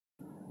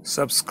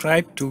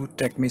Subscribe to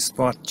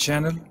TechMeSpot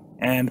channel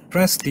and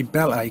press the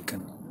bell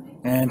icon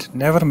and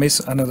never miss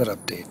another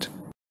update.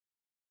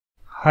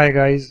 Hi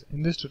guys,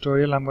 in this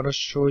tutorial I'm going to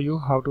show you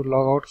how to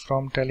log out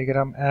from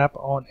Telegram app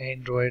on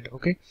Android.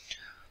 Okay,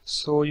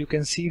 so you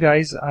can see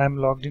guys, I'm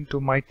logged into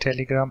my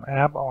Telegram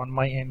app on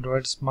my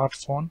Android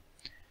smartphone,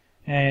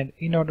 and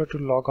in order to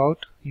log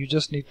out you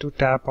just need to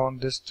tap on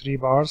this three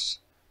bars,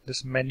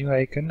 this menu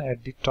icon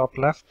at the top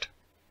left,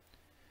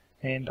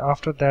 and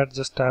after that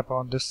just tap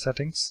on this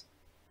settings,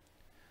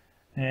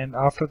 and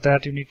after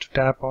that you need to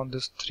tap on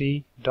this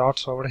three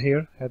dots over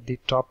here at the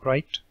top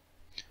right,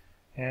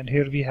 and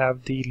here we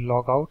have the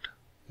logout,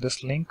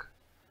 this link,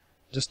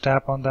 just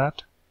tap on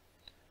that,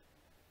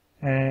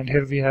 and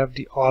here we have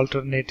the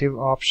alternative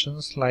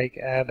options like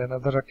add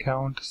another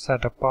account,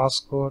 set a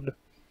passcode,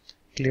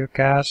 clear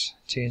cache,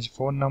 change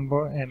phone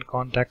number, and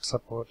contact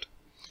support.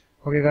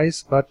 Okay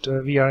guys, but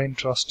we are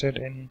interested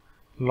in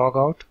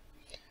logout,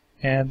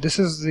 and this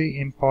is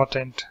the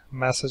important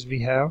message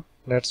we have.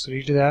 Let's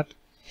read that.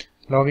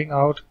 Logging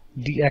out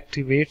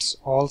deactivates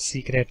all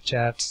secret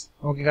chats.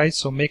 Okay guys,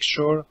 so make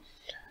sure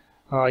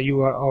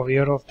you are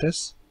aware of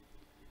this.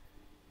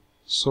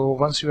 So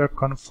once you are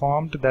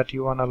confirmed that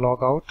you wanna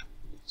log out,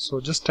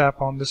 so just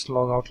tap on this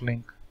logout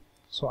link.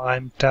 So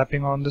I'm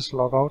tapping on this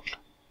logout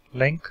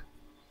link,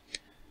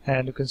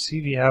 and you can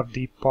see we have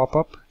the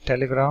pop-up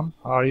Telegram.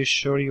 Are you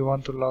sure you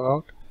want to log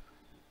out?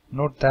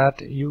 Note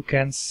that you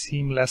can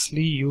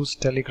seamlessly use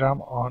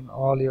Telegram on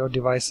all your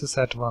devices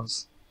at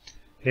once.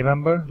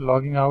 Remember,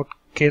 logging out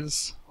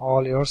kills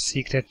all your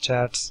secret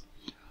chats.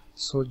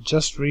 So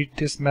just read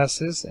this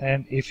message,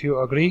 and if you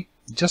agree,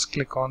 just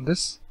click on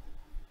this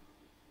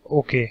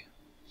OK.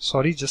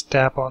 Sorry, just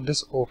tap on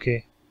this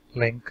OK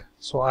link.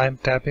 So I am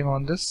tapping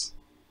on this,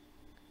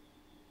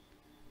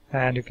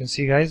 and you can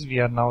see guys, we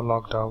are now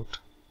logged out.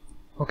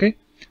 Okay,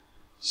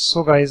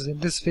 so guys, in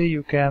this way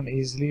you can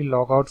easily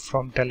log out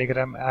from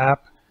Telegram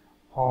app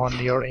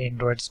on your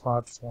Android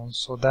smartphone.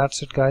 So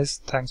that's it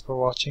guys, thanks for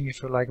watching.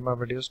 If you like my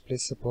videos,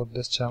 please support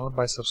this channel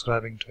by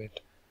subscribing to it.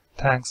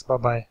 Thanks, bye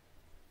bye.